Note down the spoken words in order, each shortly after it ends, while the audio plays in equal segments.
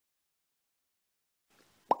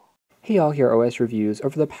Hey y'all, here OS Reviews.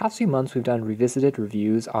 Over the past few months, we've done revisited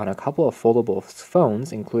reviews on a couple of foldable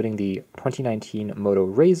phones, including the 2019 Moto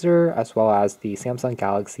Razr, as well as the Samsung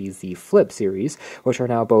Galaxy Z Flip series, which are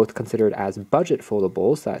now both considered as budget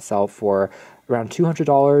foldables that sell for around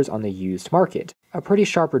 $200 on the used market. A pretty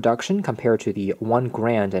sharp reduction compared to the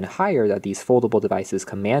 $1,000 and higher that these foldable devices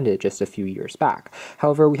commanded just a few years back.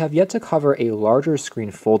 However, we have yet to cover a larger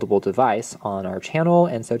screen foldable device on our channel,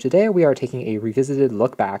 and so today we are taking a revisited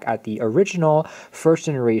look back at the original first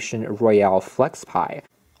generation Royole FlexPai.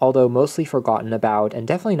 Although mostly forgotten about and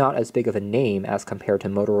definitely not as big of a name as compared to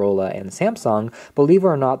Motorola and Samsung, believe it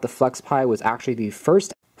or not, the FlexPai was actually the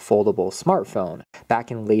first foldable smartphone back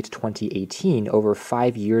in late 2018, over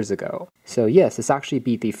 5 years ago. So yes, this actually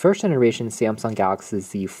beat the first generation Samsung Galaxy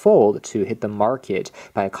Z Fold to hit the market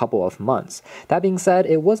by a couple of months. That being said,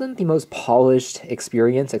 it wasn't the most polished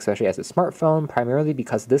experience, especially as a smartphone, primarily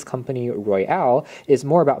because this company, Royole, is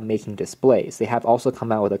more about making displays. They have also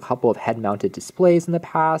come out with a couple of head-mounted displays in the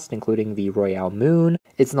past, including the Royole Moon.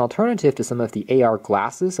 It's an alternative to some of the AR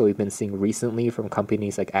glasses that we've been seeing recently from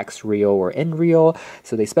companies like Xreal or Nreal.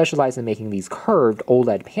 So they specialize in making these curved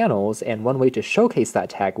OLED panels, and one way to showcase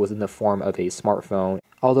that tech was in the form of a smartphone.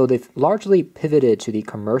 Although they've largely pivoted to the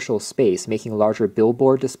commercial space, making larger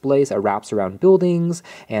billboard displays that wraps around buildings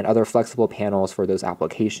and other flexible panels for those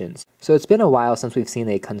applications. So it's been a while since we've seen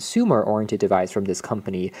a consumer-oriented device from this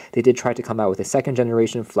company. They did try to come out with a second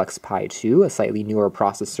generation FlexPai 2, a slightly newer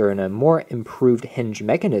processor and a more improved hinge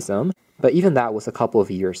mechanism, but even that was a couple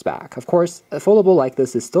of years back. Of course, a foldable like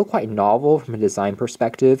this is still quite novel from a design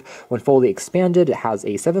perspective. When fully expanded, it has a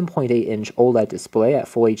 7.8-inch OLED display at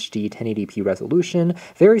Full HD 1080p resolution,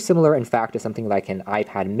 very similar in fact to something like an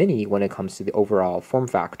iPad mini when it comes to the overall form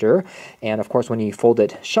factor. And of course, when you fold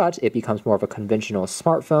it shut, it becomes more of a conventional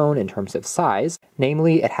smartphone in terms of size.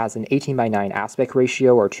 Namely, it has an 18:9 aspect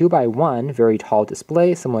ratio or 2:1 very tall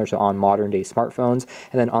display, similar to on modern day smartphones.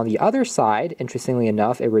 And then on the other side, interestingly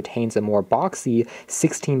enough, it retains a more boxy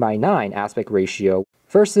 16:9 aspect ratio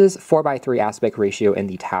versus 4:3 aspect ratio in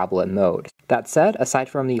the tablet mode. That said, aside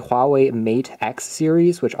from the Huawei Mate X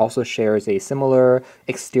series, which also shares a similar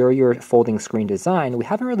exterior folding screen design, we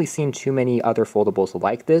haven't really seen too many other foldables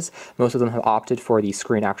like this. Most of them have opted for the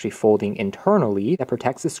screen actually folding internally. That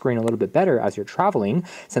protects the screen a little bit better as you're traveling,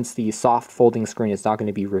 since the soft folding screen is not going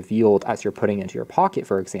to be revealed as you're putting it into your pocket,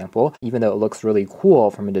 for example, even though it looks really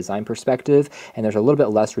cool from a design perspective, and there's a little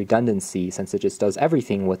bit less redundancy since it just does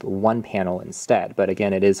everything with one panel instead. But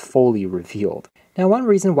again, it is fully revealed. Now, one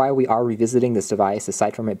reason why we are revisiting this device,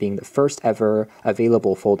 aside from it being the first ever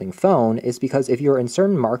available folding phone, is because if you're in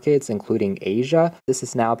certain markets, including Asia, this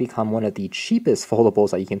has now become one of the cheapest foldables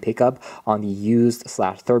that you can pick up on the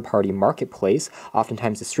used/third-party marketplace.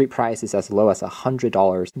 Oftentimes, the street price is as low as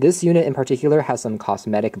 $100. This unit in particular has some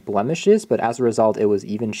cosmetic blemishes, but as a result, it was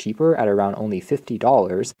even cheaper at around only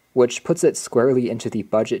 $50, which puts it squarely into the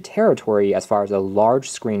budget territory as far as a large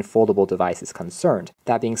screen foldable device is concerned.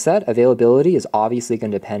 That being said, availability is obviously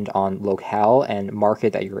going to depend on locale and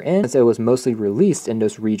market that you're in. Since it was mostly released in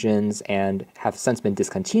those regions and have since been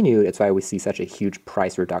discontinued, it's why we see such a huge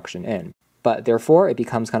price reduction in. But therefore, it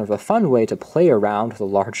becomes kind of a fun way to play around with a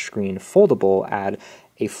large screen foldable at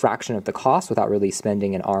a fraction of the cost without really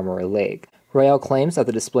spending an arm or a leg. Royole claims that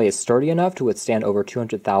the display is sturdy enough to withstand over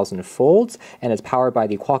 200,000 folds and is powered by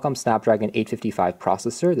the Qualcomm Snapdragon 855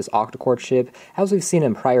 processor, this octa-core chip, as we've seen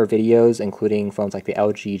in prior videos, including phones like the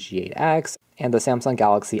LG G8X, and the Samsung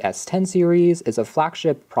Galaxy S10 series is a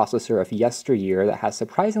flagship processor of yesteryear that has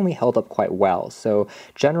surprisingly held up quite well, so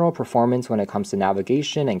general performance when it comes to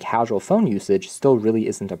navigation and casual phone usage still really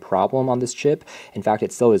isn't a problem on this chip. In fact,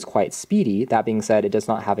 it still is quite speedy. That being said, it does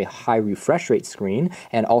not have a high refresh rate screen,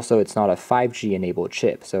 and also it's not a 5G enabled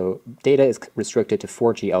chip, so data is restricted to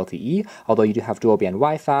 4G LTE, although you do have dual band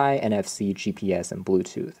Wi-Fi, NFC, GPS, and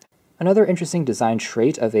Bluetooth. Another interesting design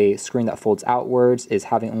trait of a screen that folds outwards is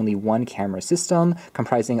having only one camera system,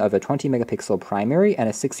 comprising of a 20-megapixel primary and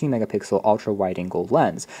a 16-megapixel ultra-wide-angle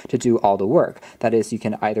lens to do all the work. That is, you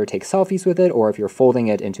can either take selfies with it, or if you're folding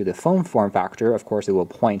it into the phone form factor, of course it will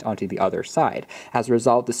point onto the other side. As a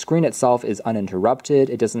result, the screen itself is uninterrupted.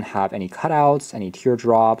 It doesn't have any cutouts, any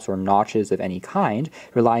teardrops, or notches of any kind,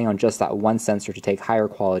 relying on just that one sensor to take higher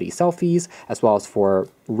quality selfies, as well as for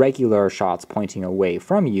regular shots pointing away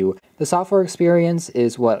from you. The software experience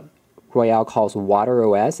is what Royole calls Water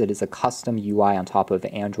OS. It is a custom UI on top of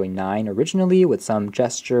Android 9 originally with some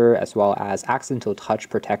gesture as well as accidental touch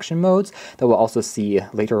protection modes that we'll also see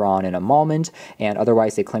later on in a moment. And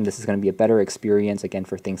otherwise, they claim this is going to be a better experience, again,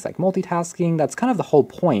 for things like multitasking. That's kind of the whole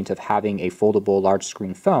point of having a foldable large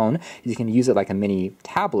screen phone. You can use it like a mini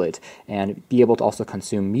tablet and be able to also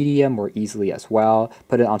consume media more easily as well.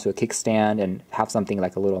 Put it onto a kickstand and have something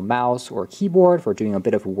like a little mouse or keyboard for doing a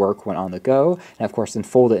bit of work when on the go. And of course, then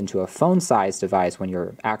fold it into a phone-sized device when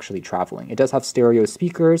you're actually traveling. It does have stereo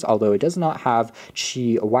speakers, although it does not have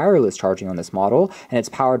Qi wireless charging on this model, and it's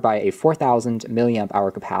powered by a 4,000 milliamp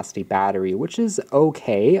hour capacity battery, which is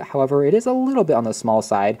okay. However, it is a little bit on the small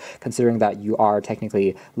side, considering that you are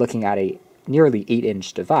technically looking at a nearly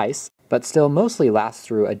 8-inch device, but still mostly lasts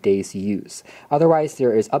through a day's use. Otherwise,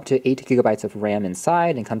 there is up to 8 gigabytes of RAM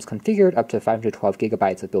inside and comes configured up to 512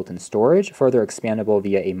 gigabytes of built-in storage, further expandable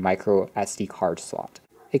via a micro SD card slot.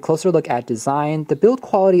 A closer look at design, the build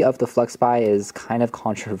quality of the FlexPai is kind of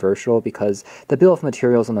controversial because the bill of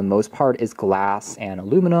materials on the most part is glass and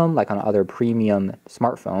aluminum, like on other premium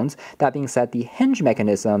smartphones. That being said, the hinge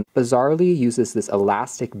mechanism bizarrely uses this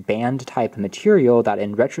elastic band type material that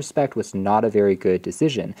in retrospect was not a very good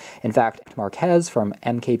decision. In fact, Marquez from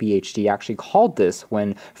MKBHD actually called this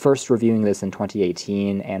when first reviewing this in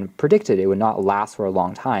 2018 and predicted it would not last for a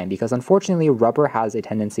long time because unfortunately rubber has a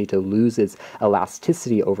tendency to lose its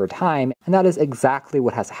elasticity over time, and that is exactly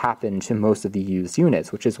what has happened to most of the used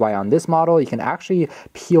units, which is why on this model you can actually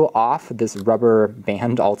peel off this rubber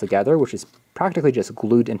band altogether, which is practically just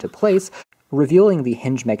glued into place, revealing the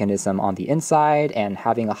hinge mechanism on the inside and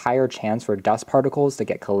having a higher chance for dust particles to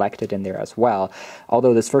get collected in there as well.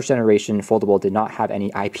 Although this first generation foldable did not have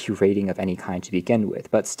any IP rating of any kind to begin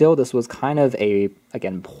with, but still this was kind of a,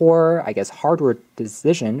 again, poor, I guess, hardware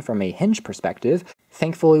decision from a hinge perspective.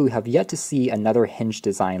 Thankfully, we have yet to see another hinge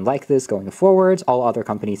design like this going forwards. All other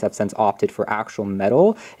companies have since opted for actual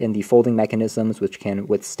metal in the folding mechanisms, which can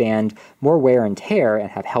withstand more wear and tear and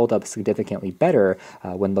have held up significantly better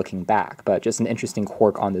when looking back. But just an interesting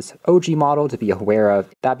quirk on this OG model to be aware of.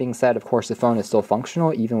 That being said, of course, the phone is still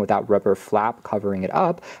functional even without rubber flap covering it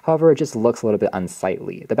up. However, it just looks a little bit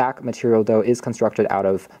unsightly. The back material, though, is constructed out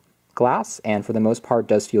of glass and for the most part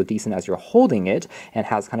does feel decent as you're holding it and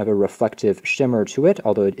has kind of a reflective shimmer to it,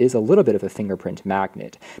 although it is a little bit of a fingerprint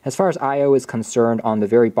magnet. As far as I/O is concerned, on the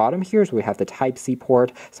very bottom here is where we have the Type-C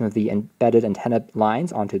port, some of the embedded antenna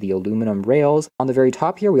lines onto the aluminum rails. On the very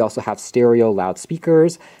top here we also have stereo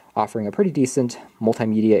loudspeakers, offering a pretty decent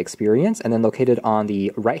multimedia experience, and then located on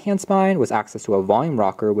the right-hand spine was access to a volume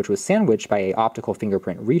rocker, which was sandwiched by an optical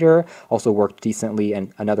fingerprint reader, also worked decently,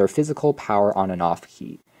 and another physical power on and off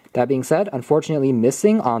key. That being said, unfortunately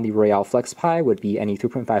missing on the Royole FlexPai would be any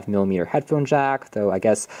 3.5mm headphone jack, though I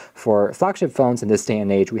guess for flagship phones in this day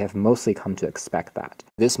and age we have mostly come to expect that.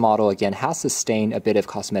 This model again has sustained a bit of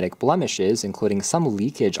cosmetic blemishes, including some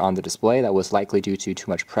leakage on the display that was likely due to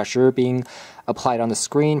too much pressure being applied on the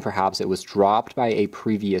screen. Perhaps it was dropped by a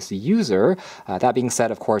previous user. That being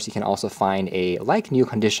said, of course, you can also find a like-new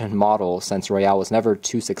condition model since Royole was never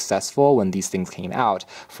too successful when these things came out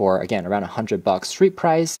for, again, around $100 street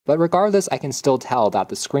price. But regardless, I can still tell that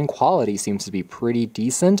the screen quality seems to be pretty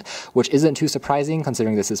decent, which isn't too surprising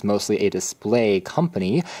considering this is mostly a display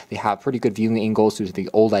company. They have pretty good viewing angles due to the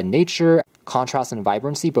OLED nature. Contrast and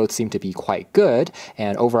vibrancy both seem to be quite good,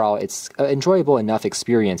 and overall it's an enjoyable enough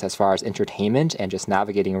experience as far as entertainment and just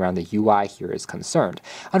navigating around the UI here is concerned.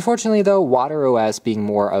 Unfortunately though, Water OS being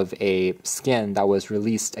more of a skin that was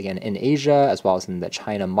released again in Asia as well as in the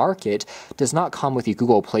China market does not come with the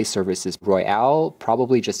Google Play services. Royole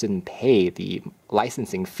probably just didn't pay the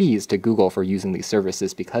licensing fees to Google for using these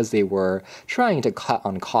services because they were trying to cut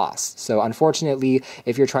on costs. So unfortunately,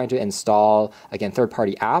 if you're trying to install, again,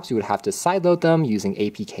 third-party apps, you would have to sideload them using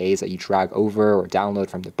APKs that you drag over or download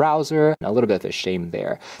from the browser. A little bit of a shame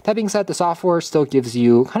there. That being said, the software still gives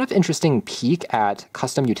you kind of interesting peek at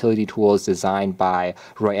custom utility tools designed by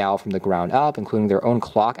Royole from the ground up, including their own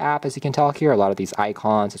clock app, as you can tell here. A lot of these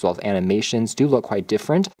icons as well as animations do look quite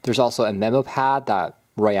different. There's also a memo pad that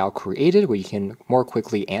Royole created where you can more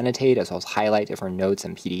quickly annotate as well as highlight different notes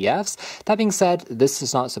and PDFs. That being said, this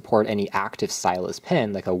does not support any active stylus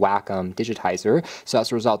pen like a Wacom digitizer, so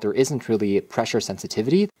as a result there isn't really pressure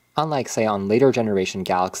sensitivity. Unlike, say, on later generation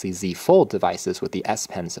Galaxy Z Fold devices with the S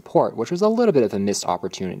Pen support, which was a little bit of a missed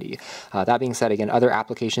opportunity. That being said, again, other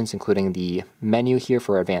applications, including the menu here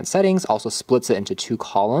for advanced settings, also splits it into 2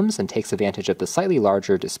 columns and takes advantage of the slightly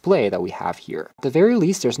larger display that we have here. At the very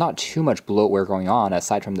least, there's not too much bloatware going on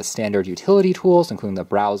aside from the standard utility tools, including the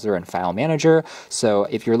browser and file manager. So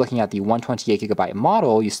if you're looking at the 128GB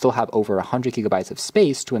model, you still have over 100GB of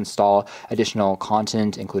space to install additional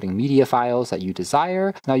content, including media files that you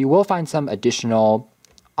desire. Now, you will find some additional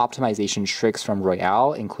optimization tricks from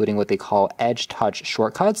Royole, including what they call edge touch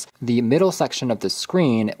shortcuts. The middle section of the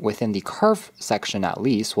screen, within the curve section at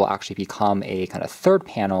least, will actually become a kind of third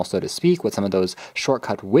panel, so to speak, with some of those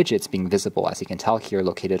shortcut widgets being visible, as you can tell here,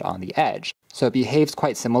 located on the edge. So it behaves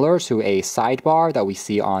quite similar to a sidebar that we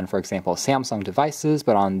see on, for example, Samsung devices,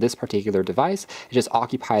 but on this particular device, it just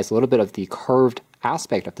occupies a little bit of the curved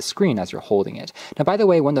aspect of the screen as you're holding it. Now, by the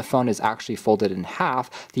way, when the phone is actually folded in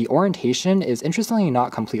half, the orientation is interestingly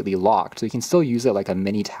not completely locked. So you can still use it like a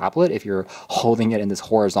mini tablet if you're holding it in this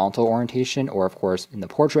horizontal orientation, or of course in the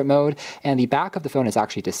portrait mode. And the back of the phone is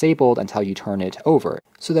actually disabled until you turn it over.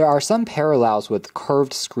 So there are some parallels with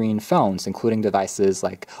curved screen phones, including devices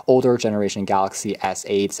like older generation Galaxy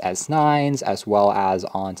S8s, S9s, as well as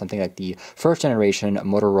on something like the first generation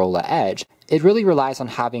Motorola Edge. It really relies on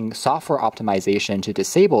having software optimization to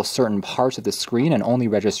disable certain parts of the screen and only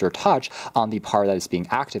register touch on the part that is being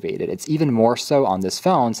activated. It's even more so on this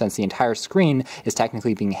phone since the entire screen is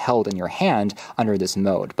technically being held in your hand under this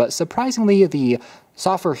mode. But surprisingly, the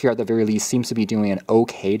software here at the very least seems to be doing an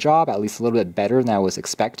okay job, at least a little bit better than I was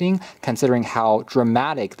expecting, considering how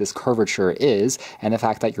dramatic this curvature is and the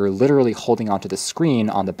fact that you're literally holding onto the screen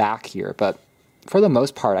on the back here. But for the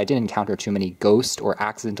most part, I didn't encounter too many ghost or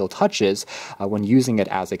accidental touches when using it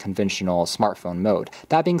as a conventional smartphone mode.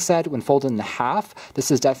 That being said, when folded in half, this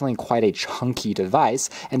is definitely quite a chunky device,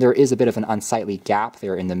 and there is a bit of an unsightly gap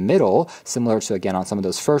there in the middle, similar to, again, on some of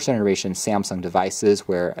those first generation Samsung devices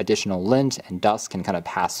where additional lint and dust can kind of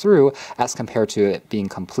pass through as compared to it being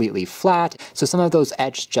completely flat. So some of those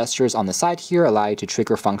edge gestures on the side here allow you to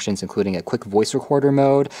trigger functions including a quick voice recorder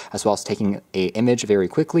mode, as well as taking an image very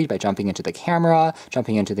quickly by jumping into the camera,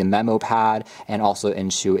 jumping into the memo pad, and also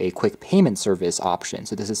into a quick payment service option.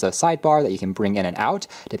 So this is a sidebar that you can bring in and out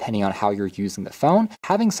depending on how you're using the phone.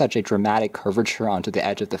 Having such a dramatic curvature onto the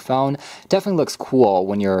edge of the phone definitely looks cool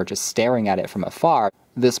when you're just staring at it from afar.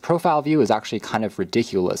 This profile view is actually kind of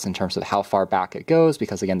ridiculous in terms of how far back it goes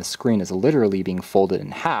because, again, the screen is literally being folded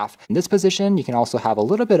in half. In this position, you can also have a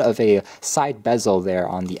little bit of a side bezel there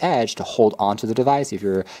on the edge to hold onto the device if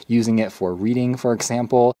you're using it for reading, for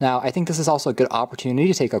example. Now, I think this is also a good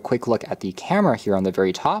opportunity to take a quick look at the camera here on the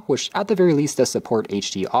very top, which at the very least does support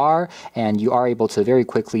HDR, and you are able to very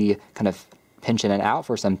quickly kind of pinch in and out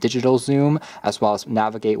for some digital zoom, as well as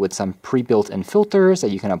navigate with some pre-built-in filters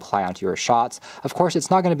that you can apply onto your shots. Of course,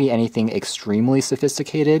 it's not going to be anything extremely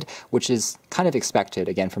sophisticated, which is kind of expected,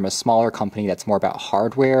 again, from a smaller company that's more about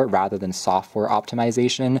hardware rather than software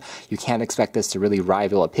optimization. You can't expect this to really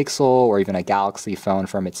rival a Pixel or even a Galaxy phone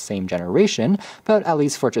from its same generation, but at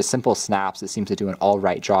least for just simple snaps, it seems to do an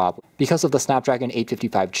all-right job. Because of the Snapdragon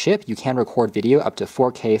 855 chip, you can record video up to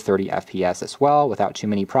 4K 30 FPS as well without too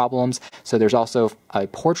many problems. So there's also a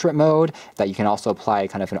portrait mode that you can also apply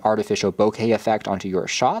kind of an artificial bokeh effect onto your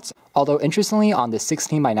shots. Although interestingly, on the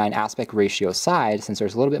 16:9 aspect ratio side, since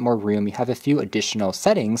there's a little bit more room, you have a few additional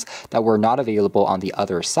settings that were not available on the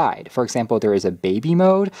other side. For example, there is a baby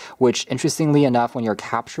mode, which interestingly enough, when you're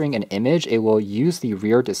capturing an image, it will use the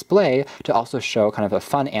rear display to also show kind of a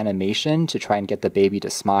fun animation to try and get the baby to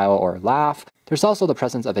smile or laugh. There's also the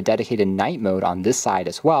presence of a dedicated night mode on this side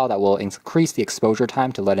as well that will increase the exposure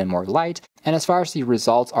time to let in more light. And as far as the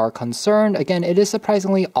results are concerned, again, it is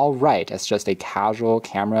surprisingly alright as just a casual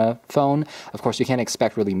camera phone. Of course, you can't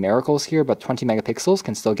expect really miracles here, but 20 megapixels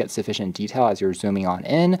can still get sufficient detail as you're zooming on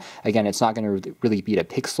in. Again, it's not going to really beat a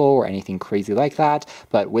Pixel or anything crazy like that,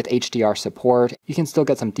 but with HDR support, you can still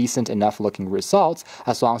get some decent enough looking results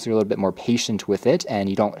as long as you're a little bit more patient with it and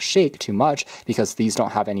you don't shake too much because these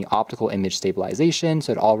don't have any optical image stabilization,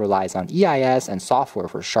 so it all relies on EIS and software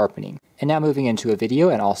for sharpening. And now moving into a video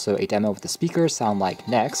and also a demo of the speakers sound like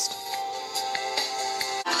next.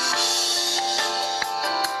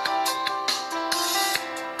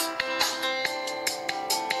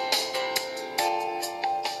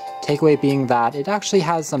 Takeaway being that it actually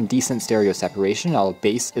has some decent stereo separation, although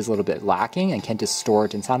bass is a little bit lacking and can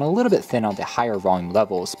distort and sound a little bit thin on the higher volume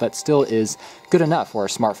levels, but still is good enough for a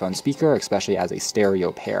smartphone speaker, especially as a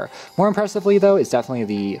stereo pair. More impressively though is definitely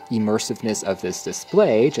the immersiveness of this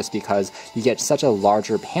display, just because you get such a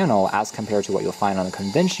larger panel as compared to what you'll find on a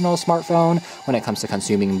conventional smartphone when it comes to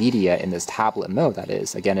consuming media in this tablet mode, that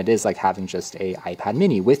is. Again, it is like having just a iPad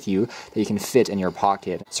mini with you that you can fit in your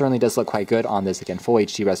pocket. Certainly does look quite good on this, again, full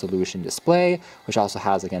HD resolution display, which also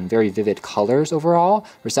has, again, very vivid colors overall.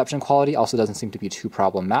 Reception quality also doesn't seem to be too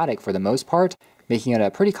problematic for the most part, making it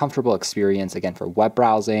a pretty comfortable experience, again, for web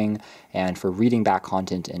browsing and for reading back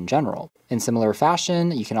content in general. In similar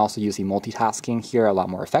fashion, you can also use the multitasking here a lot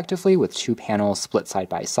more effectively with two panels split side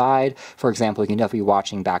by side. For example, you can definitely be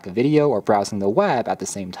watching back a video or browsing the web at the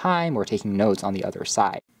same time or taking notes on the other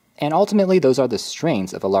side. And ultimately, those are the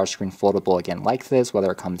strengths of a large screen foldable, again, like this,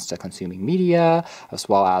 whether it comes to consuming media, as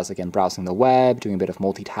well as, again, browsing the web, doing a bit of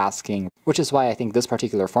multitasking, which is why I think this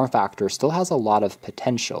particular form factor still has a lot of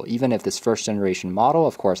potential, even if this first generation model,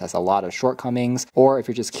 of course, has a lot of shortcomings, or if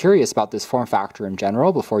you're just curious about this form factor in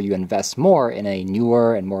general before you invest more in a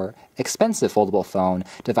newer and more expensive foldable phone,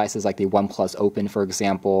 devices like the OnePlus Open, for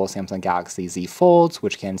example, Samsung Galaxy Z Folds,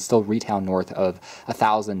 which can still retail north of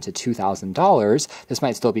 $1,000 to $2,000, this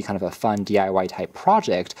might still be kind of a fun DIY type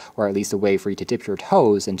project, or at least a way for you to dip your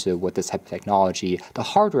toes into what this type of technology, the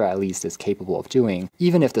hardware at least, is capable of doing,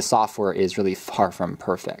 even if the software is really far from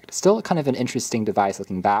perfect. Still kind of an interesting device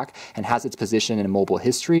looking back, and has its position in mobile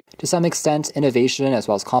history. To some extent, innovation as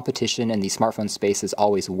well as competition in the smartphone space is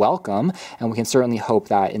always welcome, and we can certainly hope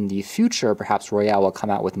that in the future, perhaps Royole will come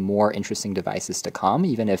out with more interesting devices to come,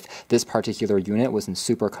 even if this particular unit wasn't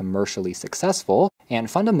super commercially successful. And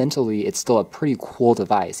fundamentally, it's still a pretty cool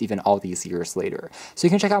device, even all these years later. So you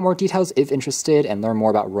can check out more details if interested and learn more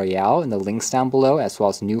about Royole in the links down below, as well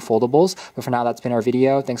as new foldables. But for now, that's been our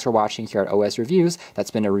video. Thanks for watching here at OS Reviews.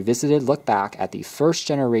 That's been a revisited look back at the first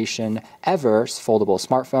generation ever foldable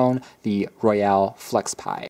smartphone, the Royole FlexPai.